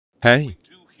Hey,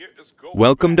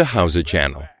 welcome to Howza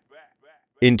Channel.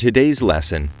 In today's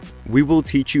lesson, we will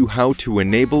teach you how to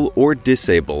enable or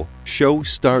disable Show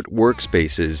Start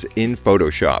Workspaces in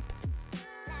Photoshop.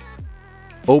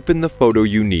 Open the photo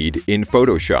you need in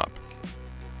Photoshop.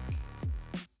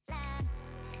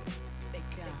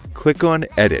 Click on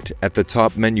Edit at the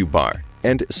top menu bar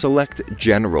and select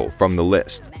General from the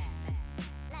list.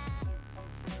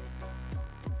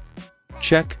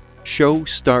 Check Show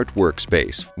Start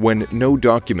Workspace when no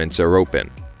documents are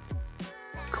open.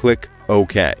 Click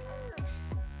OK.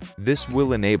 This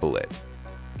will enable it.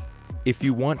 If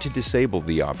you want to disable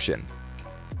the option,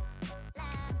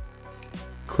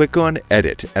 click on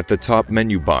Edit at the top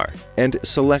menu bar and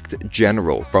select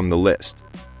General from the list.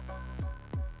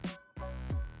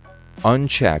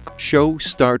 Uncheck Show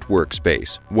Start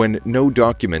Workspace when no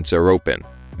documents are open.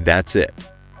 That's it.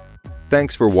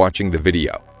 Thanks for watching the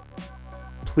video.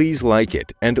 Please like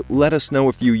it and let us know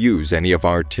if you use any of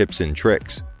our tips and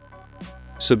tricks.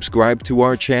 Subscribe to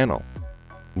our channel.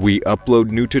 We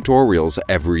upload new tutorials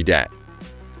every day.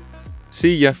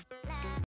 See ya!